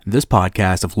This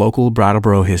podcast of local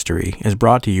Brattleboro history is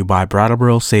brought to you by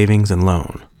Brattleboro Savings and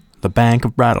Loan, the Bank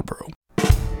of Brattleboro.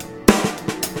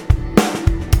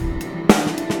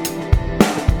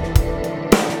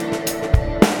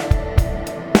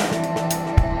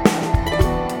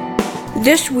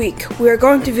 This week, we are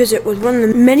going to visit with one of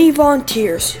the many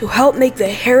volunteers who help make the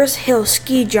Harris Hill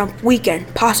Ski Jump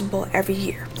weekend possible every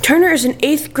year. Turner is an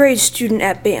 8th grade student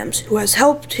at BAMS who has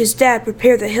helped his dad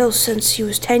prepare the hill since he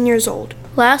was 10 years old.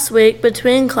 Last week,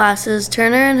 between classes,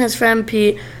 Turner and his friend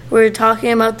Pete were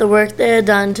talking about the work they had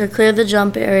done to clear the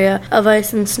jump area of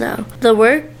ice and snow. The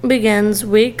work begins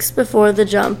weeks before the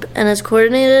jump and is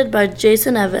coordinated by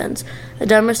Jason Evans, a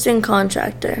Dummerston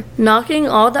contractor. Knocking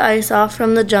all the ice off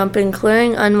from the jump and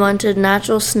clearing unwanted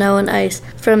natural snow and ice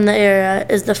from the area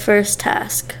is the first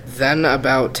task. Then,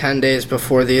 about 10 days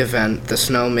before the event, the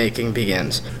snowmaking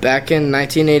begins. Back in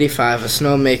 1985, a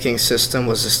snowmaking system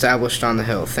was established on the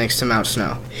hill, thanks to Mount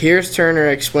Snow. Here's Turner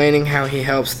explaining how he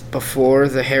helps before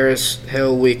the Harris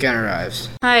Hill weekend arrives.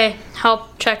 I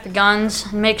help check the guns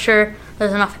and make sure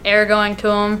there's enough air going to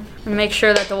them and make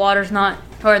sure that the water's not,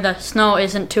 or the snow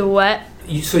isn't too wet.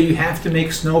 So you have to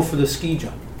make snow for the ski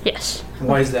jump? Yes. And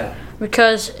why is that?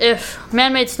 Because if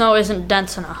man-made snow isn't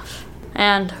dense enough,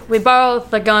 and we borrow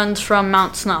the guns from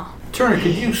Mount Snow. Turner,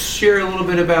 could you share a little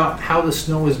bit about how the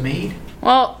snow is made?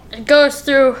 Well, it goes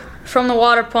through from the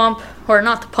water pump, or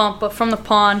not the pump, but from the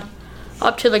pond,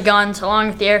 up to the guns, along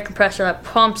with the air compressor that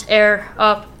pumps air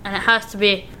up, and it has to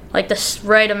be like the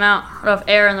right amount of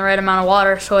air and the right amount of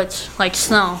water, so it's like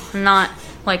snow, not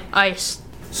like ice.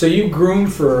 So you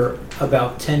groomed for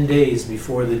about 10 days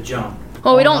before the jump.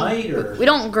 Well, we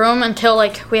don't groom until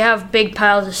like we have big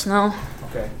piles of snow.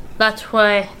 Okay. That's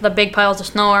why the big piles of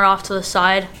snow are off to the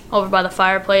side, over by the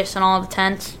fireplace and all the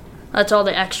tents. That's all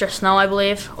the extra snow, I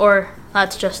believe, or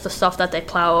that's just the stuff that they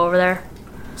plow over there.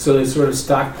 So they sort of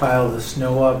stockpile the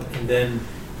snow up and then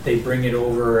they bring it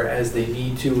over as they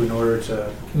need to in order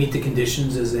to meet the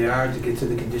conditions as they are, to get to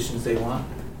the conditions they want?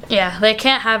 Yeah, they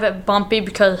can't have it bumpy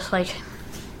because, like,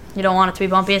 you don't want it to be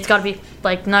bumpy. It's got to be,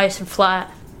 like, nice and flat.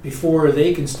 Before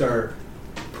they can start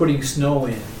putting snow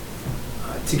in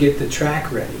to get the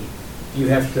track ready, you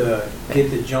have to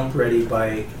get the jump ready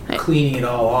by cleaning it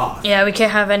all off. Yeah, we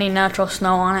can't have any natural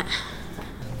snow on it.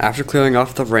 After clearing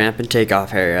off the ramp and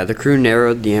takeoff area, the crew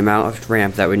narrowed the amount of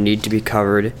ramp that would need to be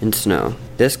covered in snow.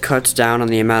 This cuts down on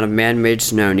the amount of man-made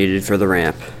snow needed for the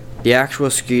ramp. The actual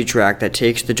ski track that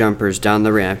takes the jumpers down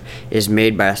the ramp is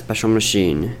made by a special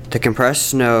machine. The compressed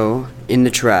snow in the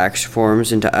tracks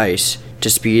forms into ice to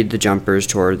speed the jumpers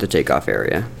toward the takeoff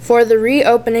area. For the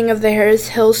reopening of the Harris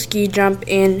Hill Ski Jump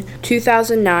in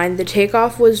 2009, the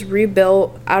takeoff was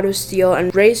rebuilt out of steel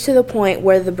and raised to the point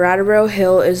where the Brattleboro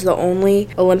Hill is the only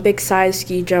Olympic-sized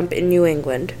ski jump in New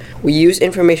England. We use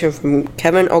information from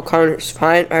Kevin O'Connor's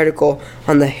fine article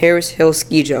on the Harris Hill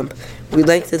Ski Jump. We'd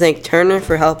like to thank Turner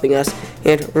for helping us,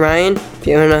 and Ryan,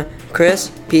 Fiona, Chris,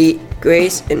 Pete,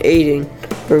 Grace, and Aiden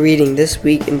for reading This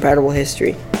Week in Brattleboro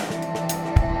History.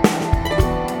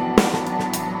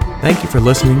 Thank you for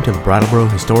listening to the Brattleboro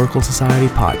Historical Society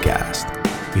podcast.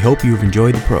 We hope you've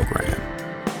enjoyed the program.